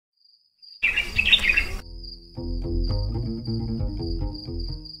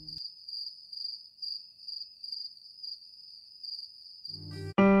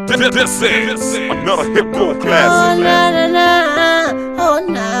This is another hip-hop Oh, classic. na na na, oh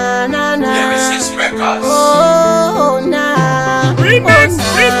na na na. Nemesis Records. Oh na. Remix,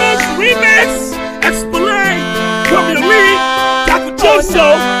 remix. Explain. Coming to me. Dr.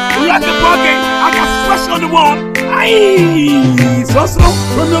 Joso. Rock the bucket. I got fresh on the wall. Aye. So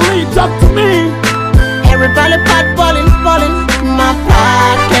from the lead, talk to me. Everybody pot ballin'. My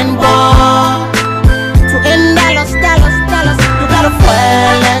pot can ball. To end dollars. You gotta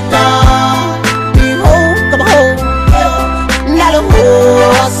fuel it up. Behold, come home. Not a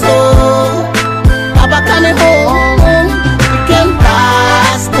hustle. Papa coming home. You can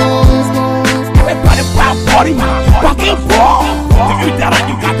pass stones. Everybody pop party. Bucket ball. To you that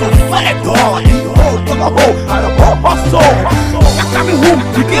you got to fuel it up. In the hole, come home. Out of all hustle. I'm coming home.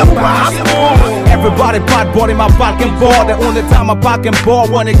 You can pass stones. Everybody pot body, my pocket ball. The only time my pocket ball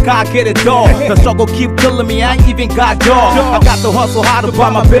when it can't get it all. The struggle keep killing me, I ain't even got jaw. I got to hustle hard to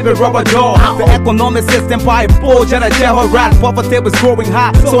buy my baby rubber jaw. The economic system by bulge and a jail rat. Poverty was growing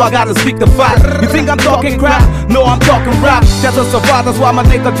high, so I gotta speak the fact. You think I'm talking crap? No, I'm talking rap. Just to survive, that's why my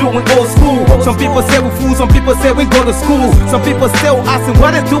nigga doing old school. Some people say we fool, some people say we go to school. Some people still asking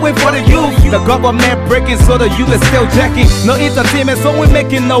what they doing for the youth. The government breaking, so the youth is still jacking. No entertainment, so we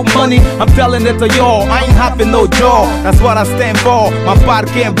making no money. I'm telling it to y'all, I ain't having no jaw. That's what I stand for. My pot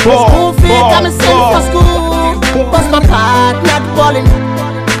can't ball. School fee coming send for school. Cause my pot not balling.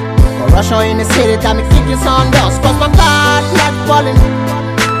 Corruption in the city got me kicking some dust. Cause my pot not balling.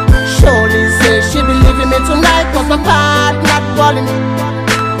 Surely say she be leaving me tonight. Cause my pot not balling.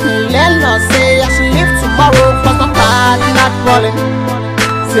 Landlord say I should leave tomorrow. Cause my pot not balling.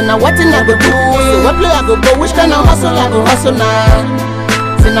 Say now what I go do? Say what play I go go? Which kind of hustle I go hustle now?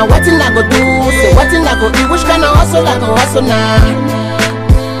 Say now what I go do? Say what I go do? Which kind of hustle I go hustle now?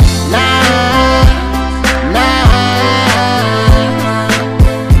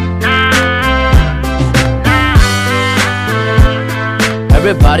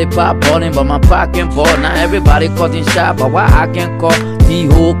 Everybody pop ballin', but my pocket ball. Now everybody cutting shot, but why I can't call?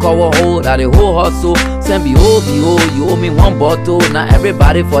 D-ho, cover hold, that the whole hustle. Send behold, you owe me one bottle. Now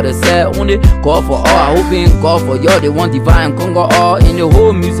everybody for the set, only call for all. I hope in call for you, they want divine congo all. In the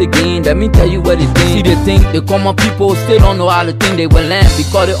whole music game, let me tell you what they think. See they think, the common people still don't know how to think they will land.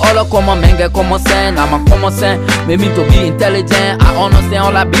 Because the other common men get common sense. I'm a common sense, made me to be intelligent. I understand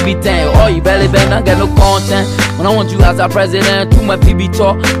all that BB10, all irrelevant, I get no content. When I want you as a president, too much BB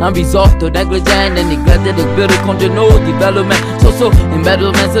talk, and resort to negligent and neglected the building country, no development. So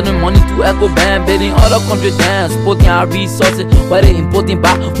embezzlement, sending money to echo band, bidding other country dance, supporting our resources, while they importing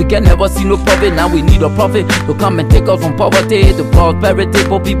back, we can never see no profit. Now we need a profit to come and take us from poverty to prosperity.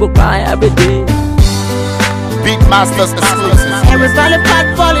 For people crying every day. Beatmasters exclusive. Everybody pot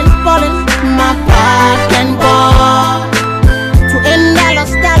falling. My pot can ball. To end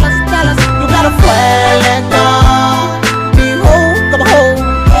dollars. You gotta fuel it up. Behold, come home.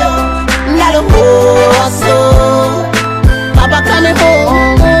 Not a hustle. Papa coming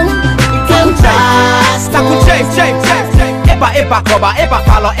home. You can trust. Eba cover, eba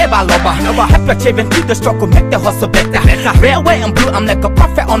follow, eba lover. Help achieving through the struggle, make the hustle better. Red, white, and blue, I'm like a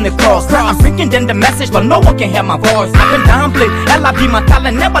prophet on the cross. I'm bringing them the message, but no one can hear my voice. I've been downplayed, LIB, my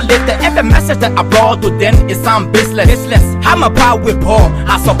talent never lifted. Every message that I brought to them is sound business. I'm a power with ball,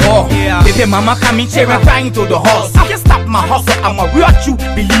 I support. Baby mama coming cheering, crying to the horse. I can't stop my hustle, I'm a real true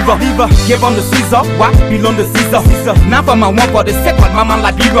believer. Give on the Caesar, what belong the Caesar. Now for my one for the second, mama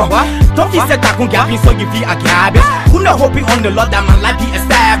Liberia. Don't be said I can get me, so give you a garbage. Who know hoping on the Lord that my life be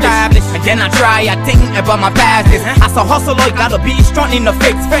established. And then I try, I think about my past. As a hustler, you gotta be strong in the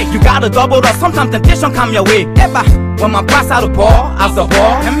face. You gotta double up, sometimes temptation come your way. Ever, when my pass out the ball, as a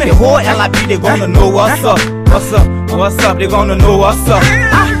ball, the whole LIB, they gonna know what's up. What's up, they gonna know what's up.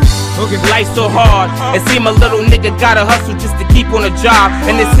 Life's so hard, it seem a little nigga gotta hustle just to keep on a job.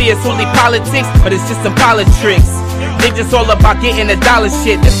 And they say it's only politics, but it's just some politics. They just all about getting the dollar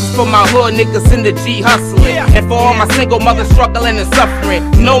shit. This is for my hood niggas in the G hustling, and for all my single mothers struggling and suffering.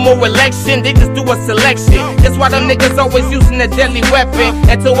 No more election, they just do a selection. That's why them niggas always using a deadly weapon.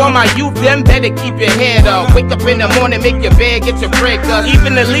 And to all my youth, them better keep your head up. Wake up in the morning, make your bed, get your break up.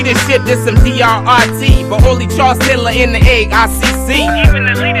 Even the leadership did some DRRT, but only Charles Taylor in the egg, ICC. Even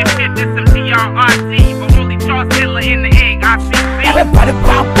the leadership did some DRRT, but only Charles Taylor in the egg, ICC. Everybody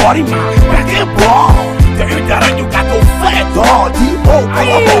pop body, man. Back and ball. You got to at all. D.O.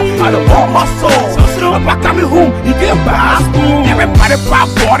 I don't want my soul. So if I come home, you get by school. Everybody pop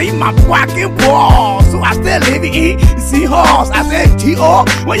body, my fucking balls. So I still live in Seahawks. I said, G.O.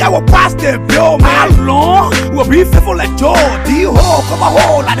 when y'all will pass the bill, my long will be faithful like Joe. D.O. come a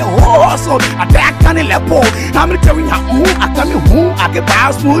hole like the whole hustle. I back on the level. I'm gonna tell you how I come home. I get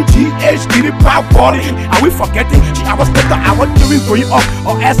by smooth G.H. Get it pop body. Are we forgetting? I was better, I was doing going up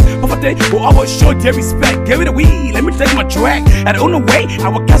or S. But they will always show their respect. Give it a wee, let me take my track. And on the way, I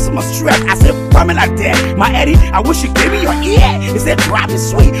will cancel my strap. I said, coming like that. My Eddie, I wish you gave me your ear. It said, drop it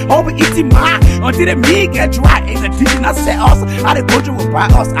sweet. Hope we eating mine until the meat get dry. Ain't the DJ not set us. I the culture will buy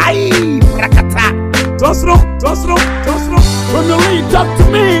us. Aye, brakata. Tosro. From the lead, talk to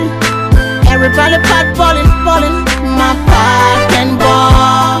me. Everybody pot balling. My pot and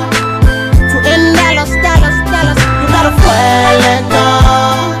ball. To end Dallas. You gotta fuel it up.